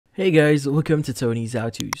Hey guys, welcome to Tony's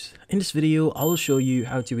How-Tos. In this video, I'll show you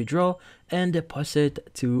how to withdraw and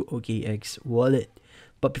deposit to Okx Wallet.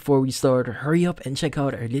 But before we start, hurry up and check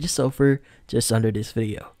out our latest offer just under this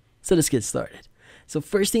video. So let's get started. So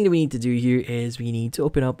first thing that we need to do here is we need to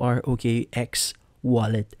open up our Okx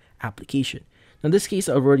Wallet application. Now in this case,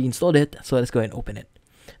 I've already installed it, so let's go ahead and open it.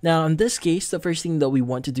 Now in this case, the first thing that we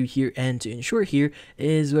want to do here and to ensure here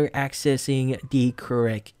is we're accessing the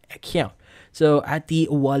correct account. So at the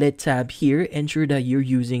wallet tab here, ensure that you're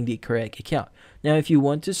using the correct account. Now if you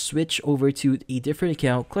want to switch over to a different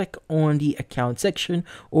account, click on the account section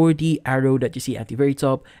or the arrow that you see at the very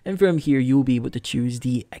top, and from here you'll be able to choose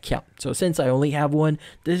the account. So since I only have one,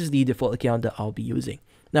 this is the default account that I'll be using.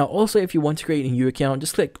 Now also, if you want to create a new account,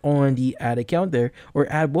 just click on the add account there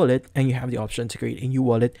or add wallet, and you have the option to create a new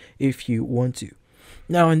wallet if you want to.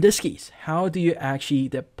 Now in this case, how do you actually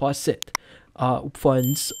deposit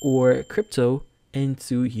funds or crypto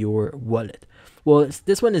into your wallet? Well,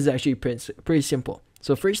 this one is actually pretty simple.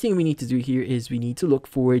 So first thing we need to do here is we need to look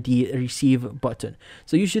for the receive button.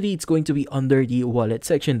 So usually it's going to be under the wallet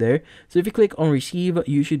section there. So if you click on receive,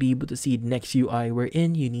 you should be able to see the next UI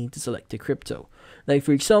wherein you need to select the crypto. Like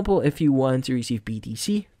for example, if you want to receive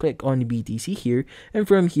BTC, click on the BTC here, and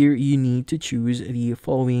from here you need to choose the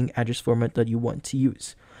following address format that you want to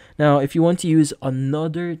use. Now, if you want to use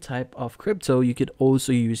another type of crypto, you could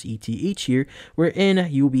also use ETH here, wherein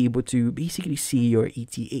you'll be able to basically see your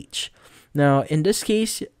ETH. Now, in this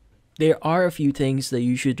case, there are a few things that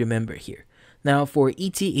you should remember here. Now, for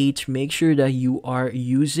ETH, make sure that you are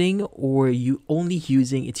using or you only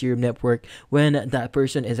using Ethereum network when that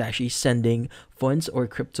person is actually sending funds or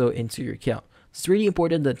crypto into your account. It's really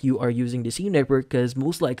important that you are using the same network, because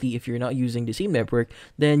most likely if you're not using the same network,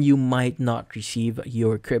 then you might not receive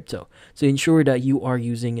your crypto. So ensure that you are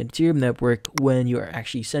using an Ethereum network when you are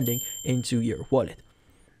actually sending into your wallet.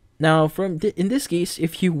 Now, in this case,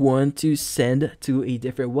 if you want to send to a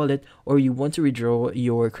different wallet or you want to withdraw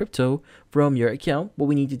your crypto from your account, what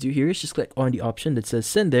we need to do here is just click on the option that says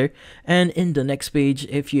send there. And in the next page,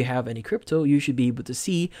 if you have any crypto, you should be able to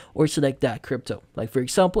see or select that crypto. Like for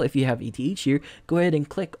example, if you have ETH here, go ahead and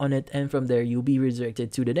click on it, and from there you'll be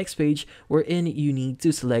redirected to the next page wherein you need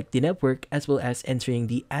to select the network as well as entering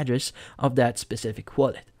the address of that specific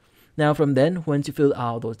wallet. Now from then, once you fill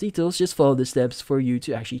out those details, just follow the steps for you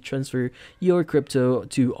to actually transfer your crypto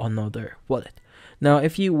to another wallet. Now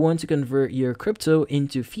if you want to convert your crypto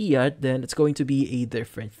into fiat, then it's going to be a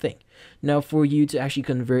different thing. Now for you to actually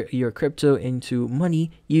convert your crypto into money,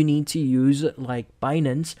 you need to use like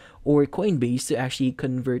Binance or Coinbase to actually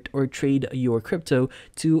convert or trade your crypto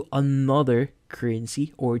to another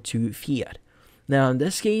currency or to fiat. Now in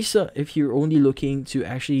this case, if you're only looking to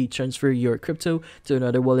actually transfer your crypto to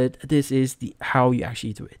another wallet, this is how you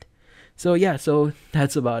actually do it. So yeah, so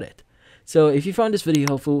that's about it. So if you found this video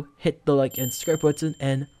helpful, hit the like and subscribe button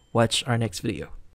and watch our next video.